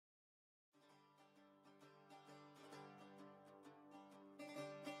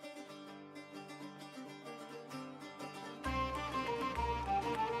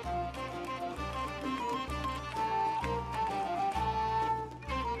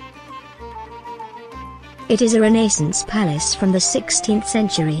It is a Renaissance palace from the 16th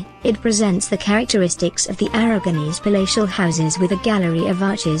century. It presents the characteristics of the Aragonese palatial houses with a gallery of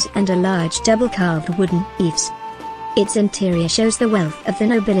arches and a large double-carved wooden eaves. Its interior shows the wealth of the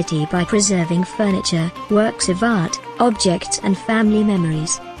nobility by preserving furniture, works of art, objects and family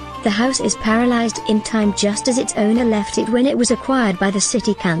memories. The house is paralyzed in time just as its owner left it when it was acquired by the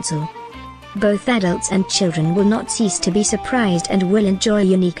city council. Both adults and children will not cease to be surprised and will enjoy a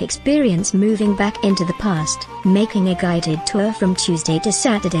unique experience moving back into the past, making a guided tour from Tuesday to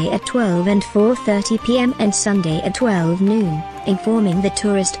Saturday at 12 and 4:30 p.m. and Sunday at 12 noon, informing the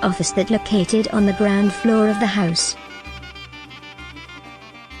tourist office that located on the ground floor of the house.